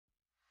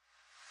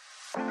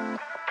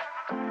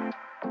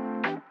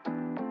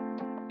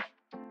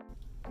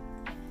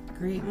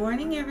Great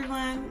morning,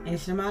 everyone.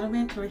 It's your model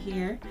mentor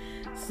here.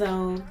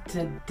 So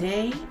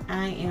today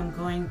I am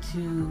going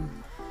to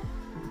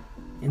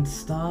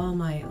install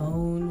my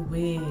own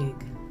wig.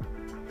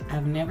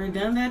 I've never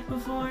done that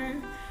before,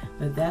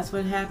 but that's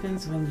what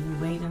happens when you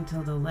wait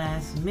until the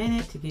last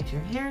minute to get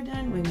your hair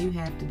done when you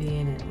have to be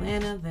in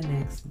Atlanta the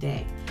next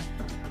day.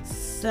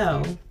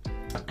 So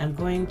I'm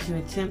going to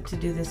attempt to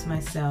do this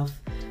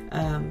myself.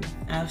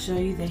 I'll show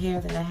you the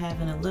hair that I have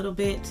in a little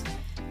bit,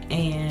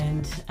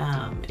 and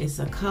it's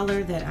a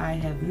color that I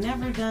have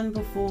never done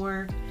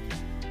before.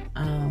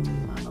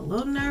 I'm a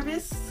little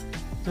nervous,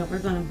 but we're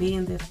going to be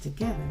in this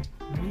together,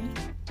 right?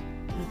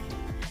 Okay.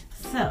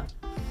 So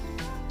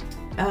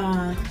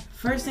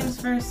first things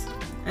first,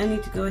 I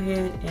need to go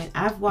ahead and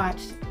I've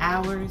watched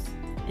hours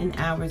and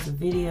hours of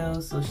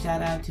videos, so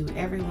shout out to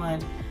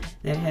everyone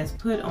that has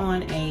put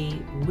on a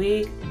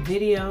wig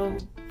video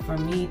for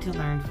me to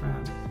learn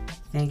from.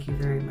 Thank you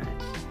very much.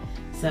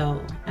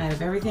 So out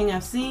of everything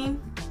I've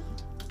seen,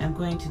 I'm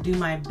going to do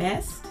my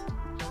best,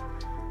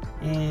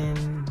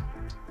 and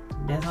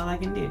that's all I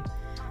can do.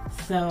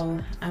 So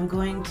I'm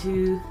going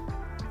to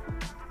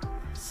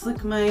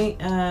slick my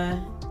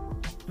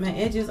my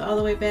edges all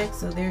the way back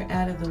so they're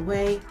out of the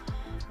way.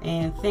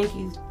 And thank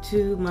you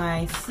to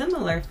my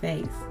similar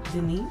face,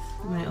 Denise,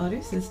 my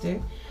older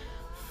sister,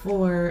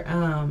 for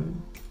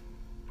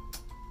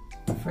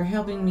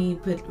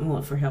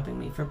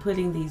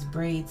putting these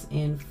braids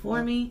in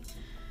for me.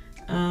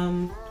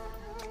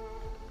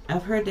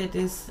 I've heard that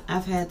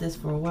I've had this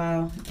for a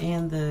while,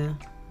 and the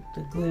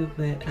glue,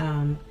 but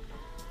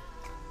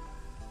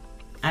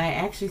I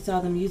actually saw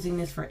them using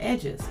this for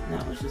edges, and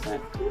I was just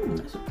like,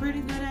 that's a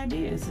pretty good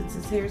idea since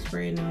it's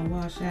hairspray and it'll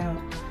wash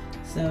out.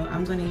 So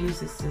I'm going to use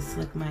this to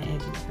slick my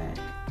edges back.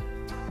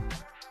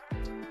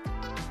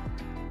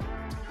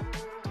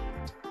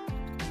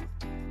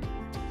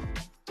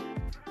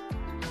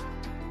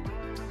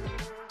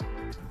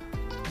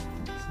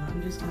 So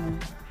I'm just going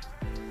to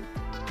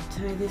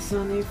tie this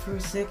on there for a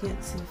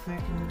second, see if I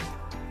can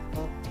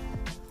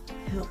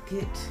help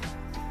get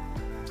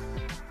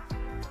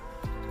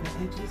the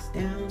edges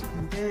down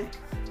and back.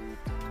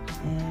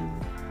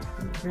 And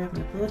I'm gonna grab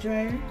my blow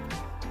dryer.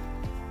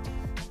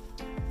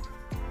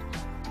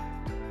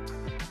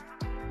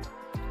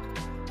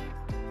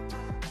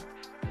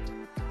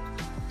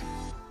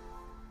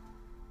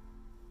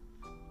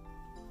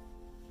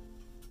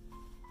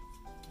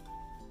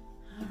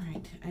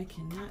 Alright, I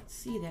cannot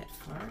see that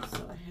far,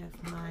 so I have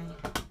my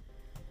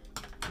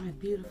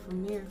beautiful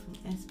mirror from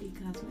SB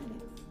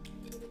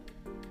Cosmetics.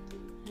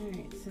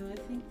 Alright, so I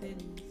think that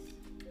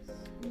is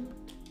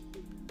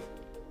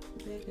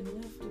big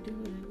enough to do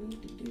what I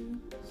need to do.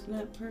 It's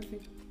not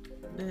perfect,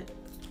 but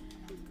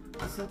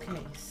it's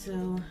okay.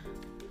 So,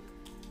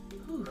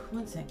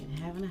 one second,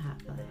 having a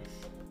hot flash.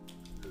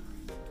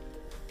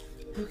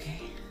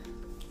 Okay,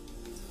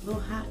 it's a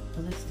little hot,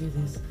 but let's do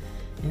this.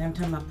 And I'm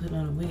talking about putting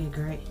on a wig,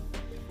 right?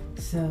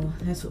 So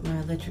that's what my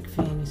electric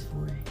fan is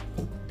for.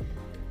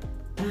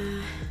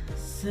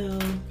 So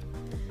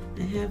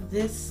I have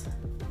this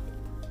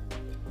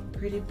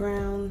pretty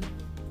brown,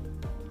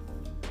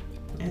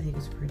 I think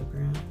it's pretty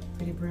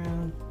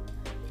brown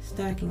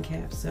stocking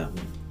cap. So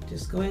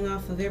just going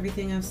off of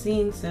everything I've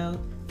seen, so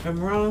if I'm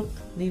wrong,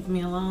 leave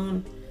me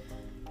alone.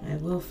 I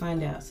will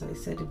find out. So they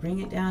said to bring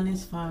it down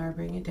this far,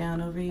 bring it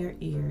down over your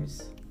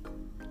ears,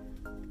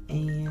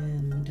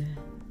 and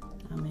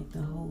I'll make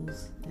the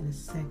holes in a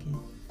second.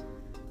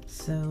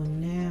 So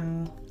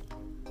now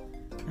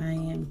I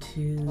am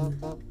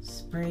to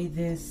spray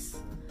this,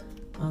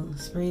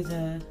 spray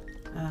the,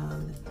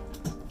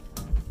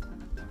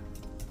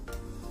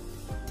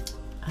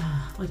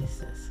 what is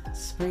this?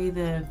 Spray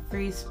the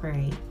freeze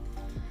spray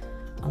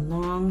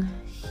along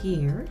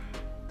here,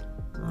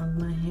 along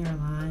my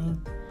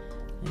hairline,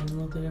 and a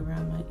little bit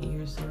around my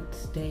ear so it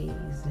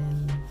stays,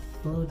 and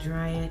blow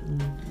dry it,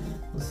 and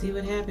we'll see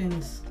what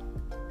happens.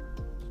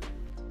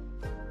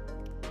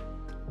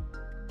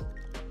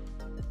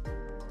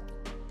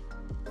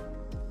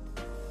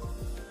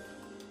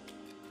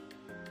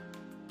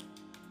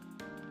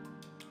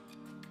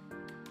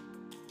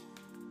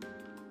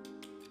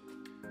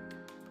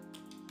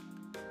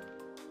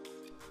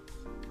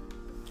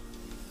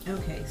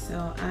 Okay,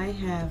 so I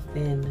have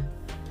been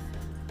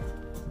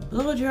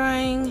blow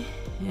drying,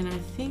 and I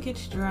think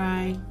it's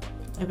dry.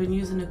 I've been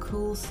using a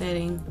cool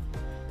setting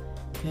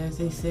because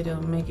they said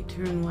it'll make it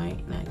turn white,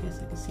 and I guess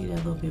I can see that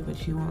a little bit,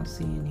 but you won't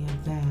see any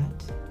of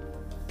that.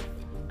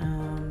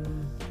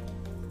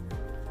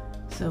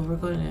 So we're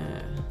going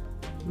to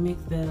make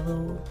the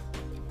little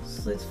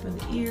slits for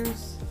the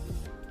ears.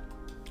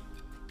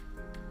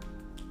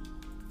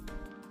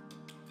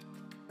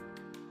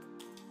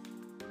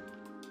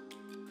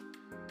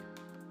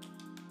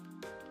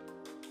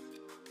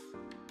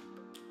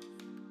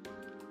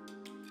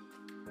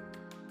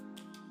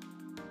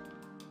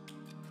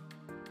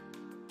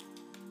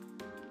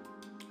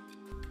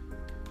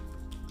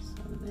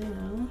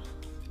 Now,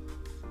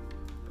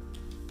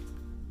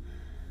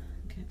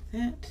 get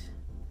that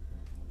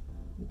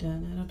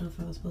done. I don't know if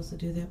I was supposed to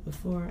do that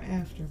before or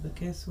after, but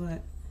guess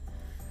what?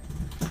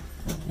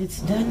 it's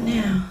done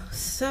now.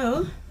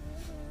 So,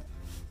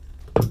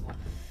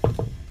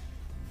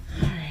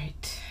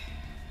 alright.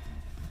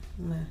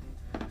 I'm gonna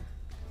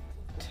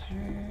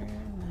turn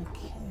my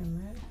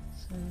camera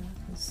so you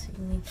can see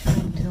me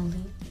trying to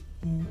lean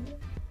in.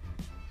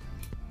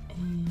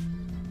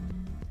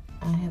 And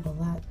I have a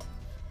lot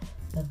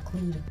of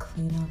glue to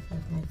clean off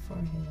of my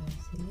forehead,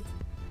 I see.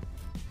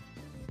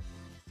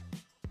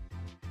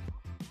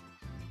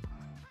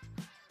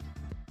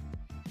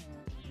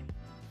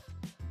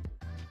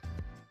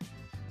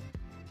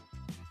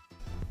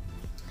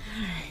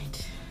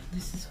 Alright,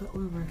 this is what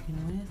we're working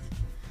with.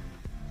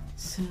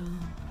 So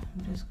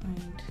I'm just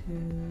going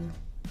to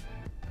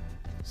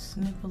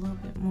snip a little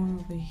bit more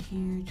over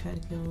here, try to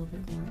get a little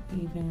bit more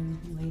even,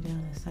 lay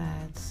down the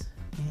sides,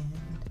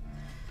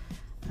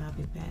 and I'll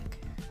be back.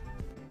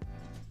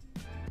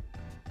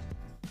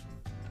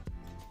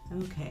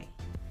 Okay,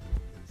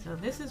 so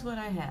this is what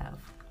I have.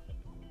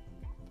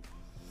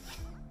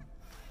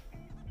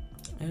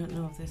 I don't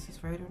know if this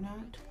is right or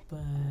not, but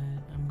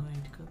I'm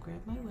going to go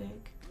grab my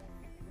wig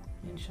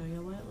and show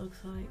you what it looks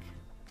like.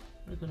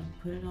 We're gonna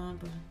put it on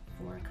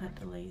before I cut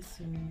the lace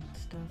and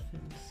stuff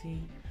and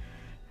see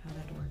how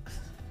that works.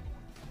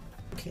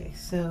 Okay,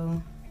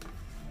 so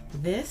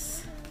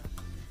this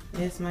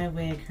is my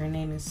wig. Her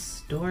name is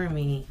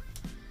Stormy.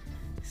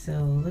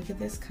 So look at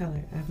this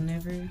color. I've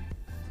never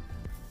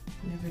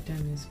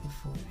done this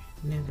before.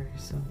 Never.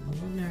 So I'm a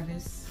little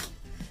nervous.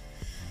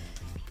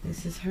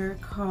 This is her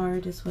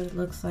card. This is what it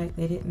looks like.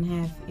 They didn't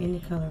have any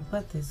color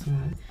but this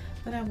one.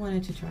 But I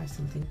wanted to try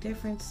something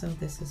different, so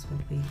this is what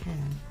we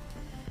have.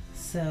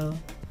 So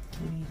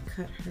let me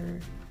cut her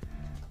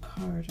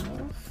card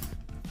off.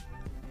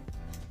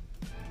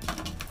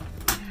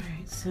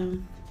 Alright, so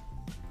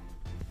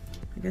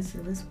like I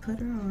said, let's put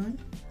her on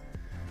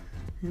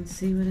and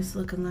see what it's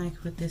looking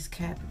like with this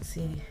cap and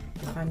see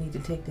if I need to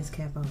take this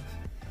cap off,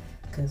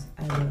 because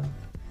I will.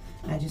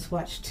 I just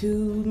watched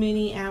too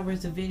many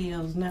hours of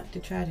videos not to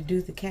try to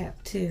do the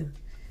cap too.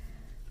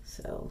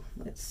 So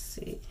let's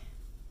see.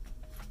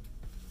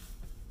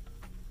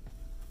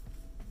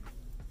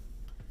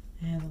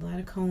 I have a lot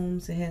of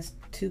combs. It has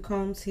 2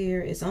 combs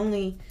here. It's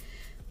only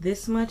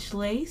this much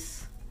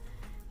lace,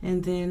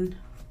 and then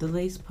the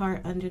lace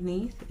part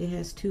underneath. It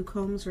has 2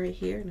 combs right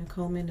here and a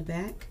comb in the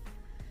back.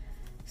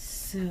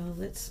 So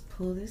let's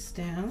pull this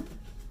down.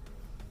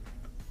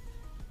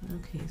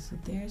 Okay, so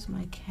there's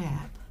my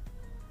cap.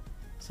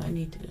 So I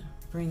need to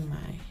bring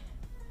my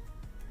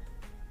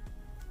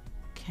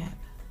cap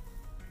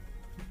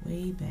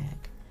way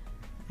back.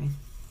 I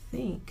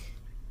think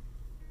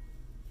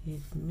it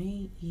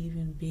may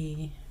even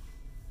be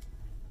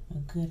a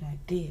good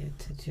idea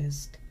to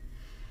just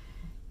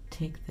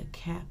take the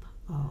cap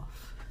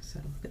off. So,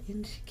 but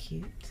isn't she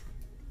cute?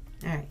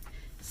 Alright,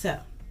 so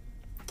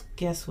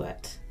guess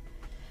what?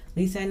 At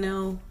least I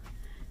know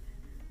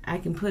I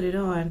can put it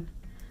on,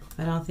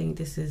 but I don't think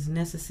this is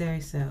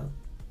necessary, so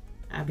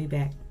I'll be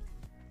back.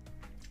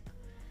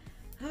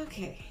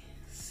 Okay,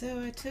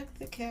 so I took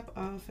the cap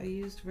off. I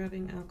used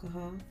rubbing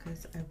alcohol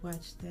because I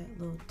watched that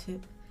little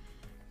tip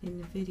in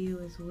the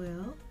video as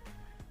well.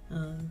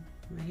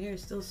 My hair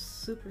is still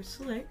super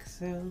slick,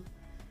 so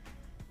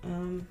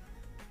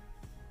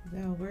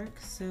that'll work.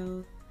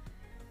 So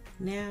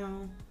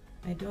now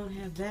I don't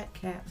have that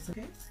cap.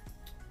 Okay.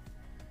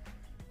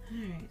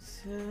 Alright,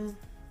 so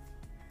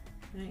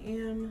I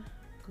am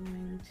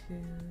going to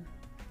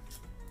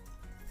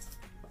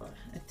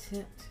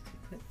attempt to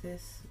put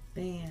this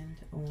band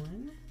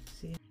on.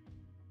 See.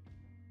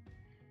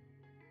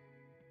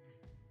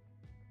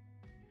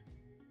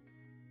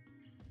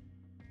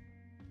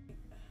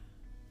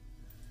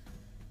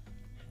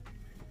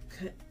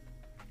 Cut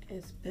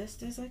as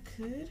best as I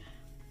could.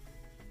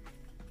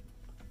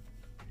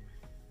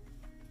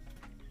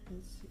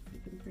 Let's see if we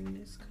can bring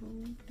this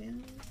comb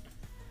down.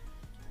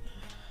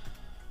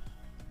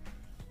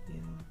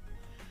 Yeah,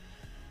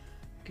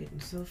 getting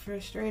so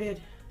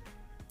frustrated.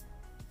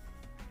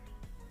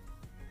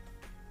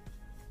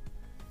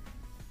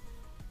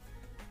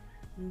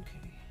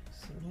 Okay,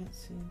 so that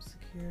seems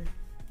secure.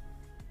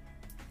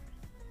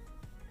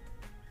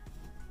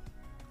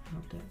 I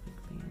hope that big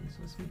band is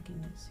what's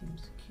making it seem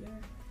secure.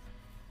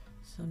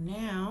 So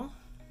now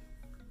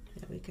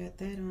that we got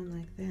that on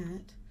like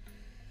that,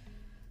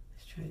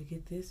 let's try to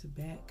get this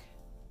back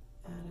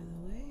out of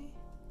the way.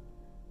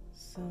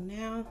 So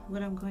now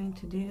what I'm going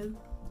to do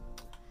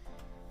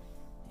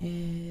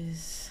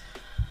is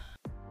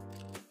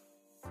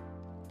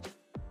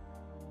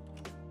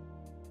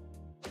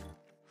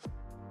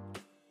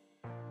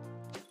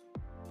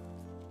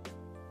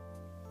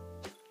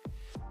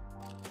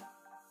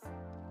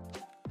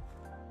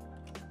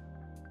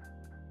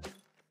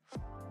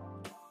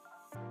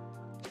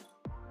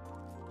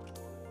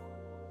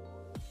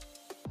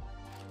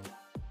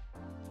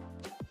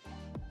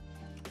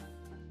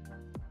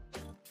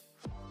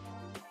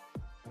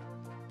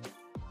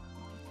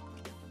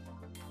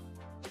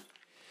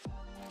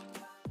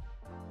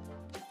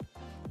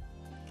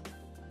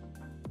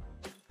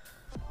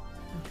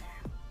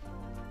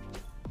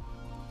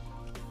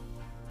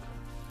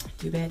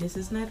Too bad this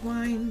is not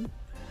wine.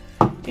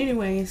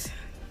 Anyways,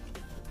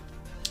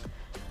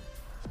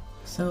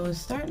 so it's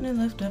starting to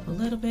lift up a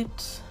little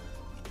bit,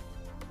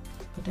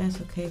 but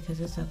that's okay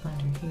because it's up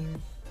under here.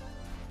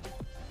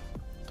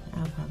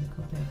 I'll probably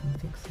go back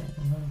and fix that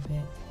a little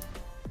bit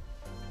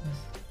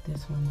with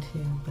this one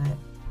too, but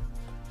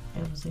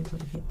I was able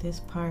to get this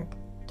part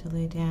to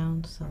lay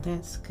down, so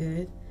that's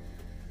good.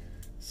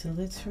 So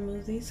let's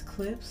remove these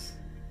clips,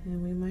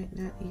 and we might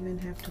not even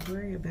have to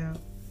worry about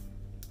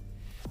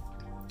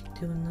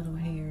doing little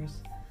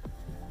hairs.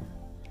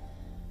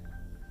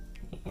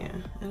 Yeah,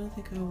 I don't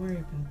think I'll worry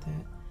about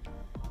that.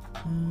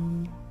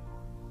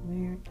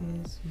 Where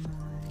is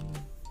my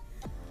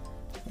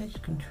edge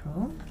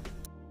control?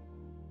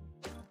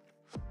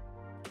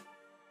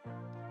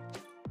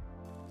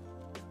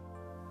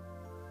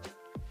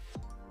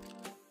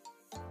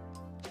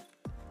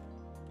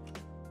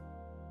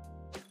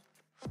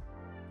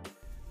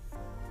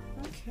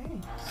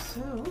 Okay,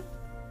 so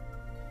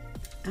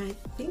I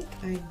think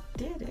I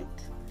did it.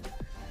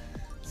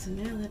 So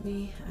now let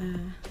me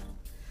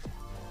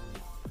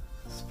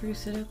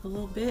spruce it up a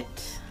little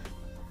bit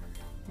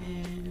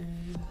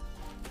and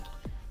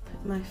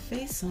put my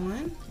face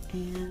on,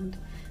 and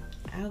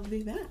I'll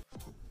be back.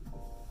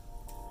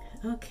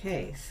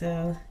 Okay,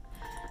 so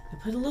I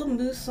put a little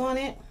mousse on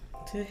it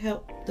to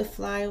help the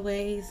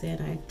flyaways,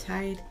 and I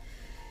tied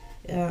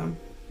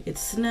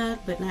it's snug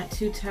but not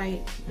too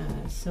tight,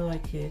 so I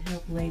could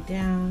help lay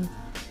down.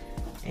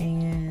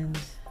 And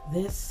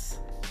this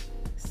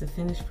is the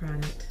finished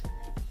product,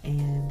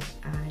 and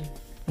I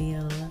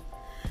feel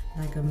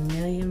like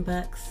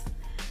 $1,000,000,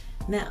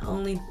 not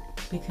only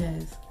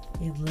because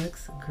it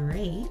looks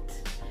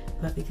great,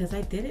 but because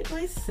I did it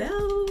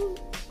myself.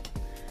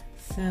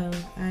 So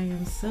I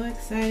am so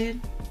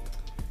excited.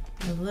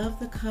 I love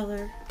the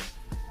color.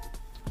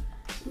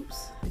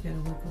 Oops, I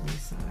gotta work on my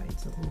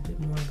sides a little bit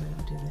more, but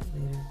I'll do that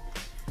later.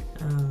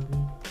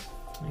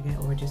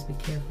 Or just be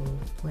careful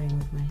playing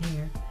with my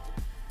hair.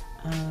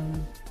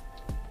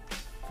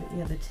 But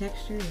yeah, the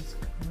texture is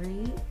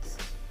great.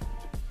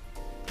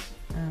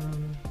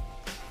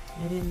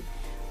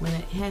 When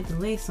it had the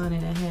lace on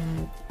it,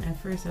 at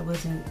first I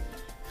wasn't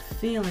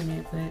feeling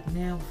it, but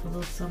now with a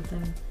little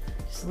something,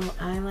 just a little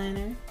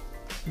eyeliner,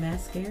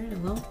 mascara, and a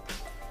little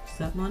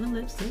something on the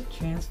lipstick,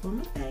 transform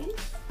my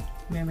face.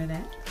 Remember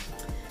that?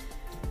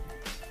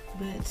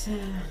 But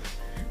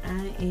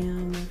I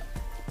am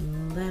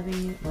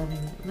loving it, loving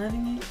it,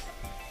 loving it.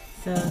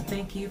 So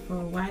thank you for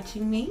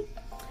watching me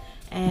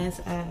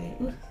as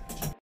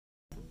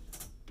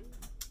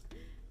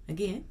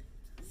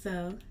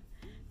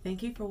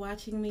thank you for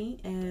watching me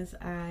as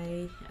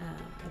I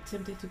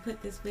attempted to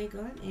put this wig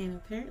on, and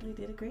apparently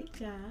did a great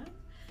job.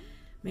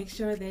 Make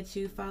sure that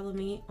you follow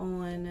me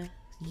on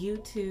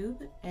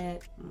YouTube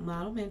at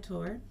Model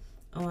Mentor.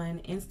 On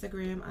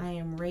Instagram, I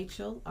am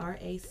Rachel,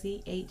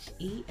 RACHEL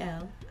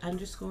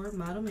 _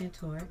 Model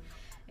Mentor.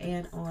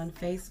 And on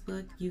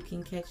Facebook, you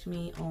can catch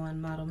me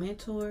on Model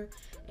Mentor,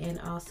 and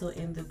also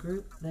in the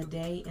group, The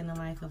Day in the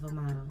Life of a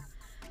Model.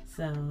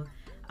 So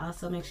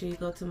also make sure you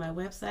go to my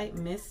website,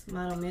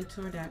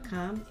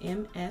 msmodelmentor.com,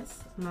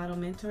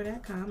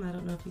 msmodelmentor.com. I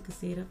don't know if you can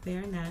see it up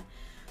there or not,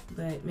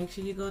 but make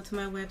sure you go to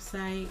my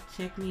website,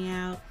 check me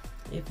out.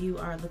 If you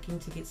are looking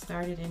to get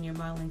started in your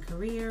modeling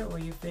career, or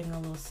you're feeling a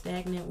little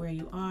stagnant where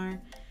you are,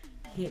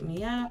 hit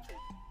me up.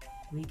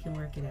 We can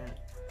work it out.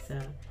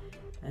 So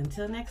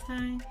until next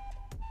time,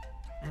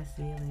 I'll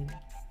see you later.